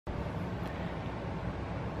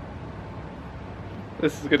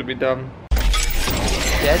This is gonna be dumb.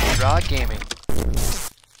 Deaddrawgaming.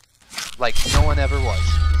 Like no one ever was.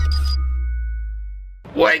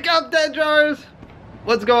 Wake up, dead drawers!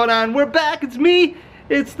 What's going on? We're back. It's me.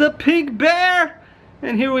 It's the Pink Bear.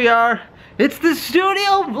 And here we are. It's the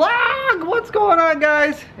studio vlog. What's going on,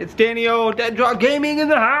 guys? It's Danny O, Deaddrawgaming in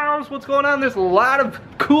the house. What's going on? There's a lot of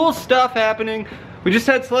cool stuff happening. We just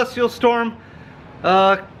had Celestial Storm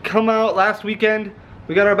come out last weekend.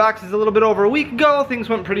 We got our boxes a little bit over a week ago. Things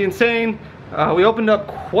went pretty insane. We opened up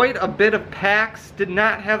quite a bit of packs. Did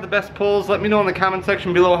not have the best pulls. Let me know in the comment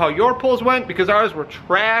section below how your pulls went, because ours were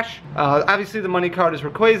trash. Obviously the money card is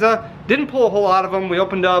Rayquaza. Didn't pull a whole lot of them. We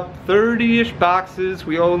opened up 30-ish boxes.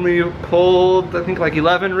 We only pulled, I think, like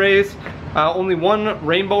 11 rays. Only one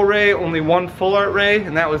Rainbow Ray, only one Full Art Ray,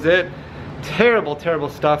 and that was it. Terrible, terrible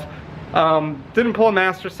stuff. Didn't pull a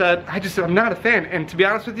Master Set. I'm not a fan. And to be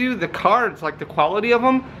honest with you, the cards, like the quality of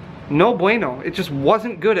them, no bueno. It just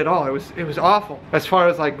wasn't good at all. It was awful. As far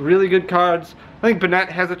as like really good cards, I think Banette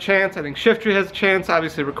has a chance. I think Shiftry has a chance.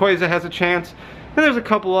 Obviously Rayquaza has a chance. And there's a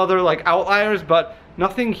couple other like outliers, but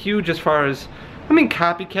nothing huge as far as, I mean,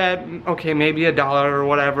 Copycat, okay, maybe $1 or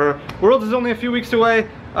whatever. Worlds is only a few weeks away.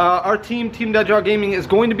 Our team, Team Deaddrawgaming, is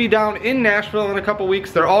going to be down in Nashville in a couple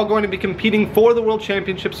weeks. They're all going to be competing for the World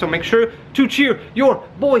Championship, so make sure to cheer your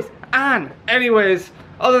boys on. Anyways,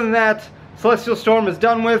 other than that, Celestial Storm is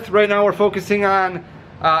done with. Right now we're focusing on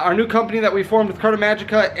our new company that we formed with Carta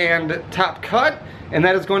Magica and Top Cut, and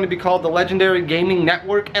that is going to be called the Legendary Gaming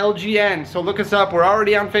Network, LGN. So look us up. We're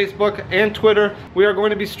already on Facebook and Twitter. We are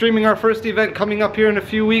going to be streaming our first event coming up here in a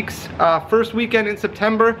few weeks. First weekend in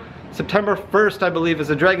September. September 1st, I believe,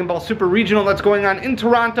 is a Dragon Ball Super Regional that's going on in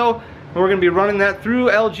Toronto. And we're going to be running that through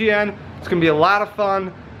LGN. It's going to be a lot of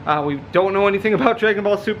fun. We don't know anything about Dragon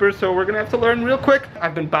Ball Super, so we're gonna have to learn real quick.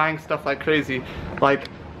 I've been buying stuff like crazy. Like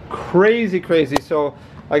crazy. So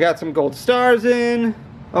I got some gold stars in.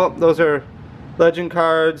 Oh, those are legend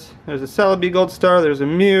cards. There's a Celebi gold star, there's a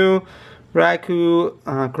Mew, Raikou,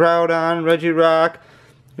 Groudon, Regirock.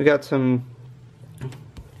 We got some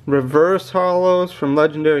reverse hollows from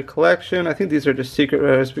Legendary Collection. I think these are just secret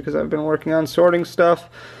rares because I've been working on sorting stuff.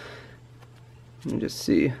 Let me just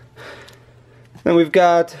see. Then we've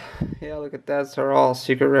got, yeah, look at that, those are all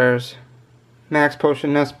secret rares. Max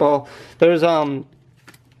Potion, Nest Ball. There's another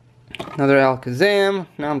Alakazam.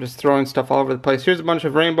 Now I'm just throwing stuff all over the place. Here's a bunch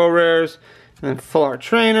of rainbow rares, and then full art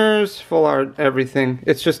trainers, full art everything.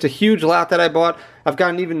 It's just a huge lot that I bought. I've got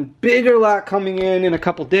an even bigger lot coming in a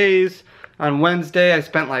couple days. On Wednesday, I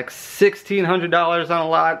spent like $1,600 on a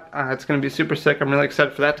lot. It's gonna be super sick. I'm really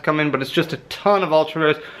excited for that to come in, but it's just a ton of ultra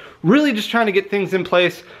rares. Really just trying to get things in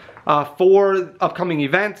place for upcoming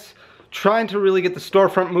events, trying to really get the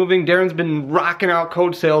storefront moving. Darren's been rocking out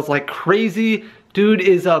code sales like crazy. Dude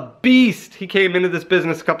is a beast. He came into this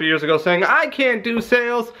business a couple years ago saying, I can't do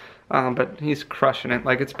sales, but he's crushing it.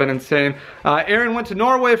 Like, it's been insane. Aaron went to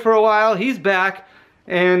Norway for a while. He's back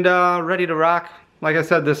and ready to rock. Like I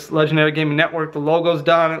said, this Legendary Gaming Network, the logo's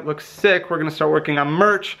done. It looks sick. We're gonna start working on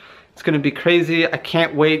merch. It's gonna be crazy. I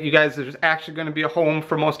can't wait. You guys, there's actually gonna be a home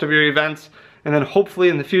for most of your events. And then hopefully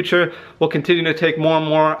in the future, we'll continue to take more and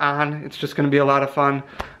more on. It's just gonna be a lot of fun.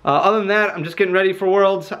 Other than that, I'm just getting ready for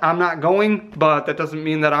Worlds. I'm not going, but that doesn't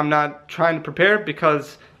mean that I'm not trying to prepare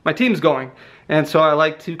because my team's going. And so I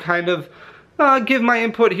like to kind of give my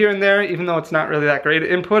input here and there, even though it's not really that great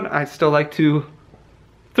input. I still like to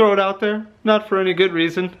throw it out there, not for any good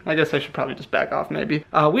reason. I guess I should probably just back off maybe.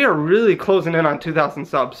 We are really closing in on 2,000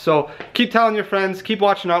 subs, so keep telling your friends, keep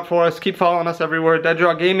watching out for us, keep following us everywhere,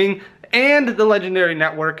 Deaddrawgaming and the Legendary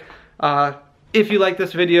Network. If you like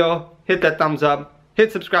this video, hit that thumbs up,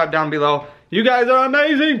 hit subscribe down below. You guys are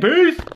amazing, peace!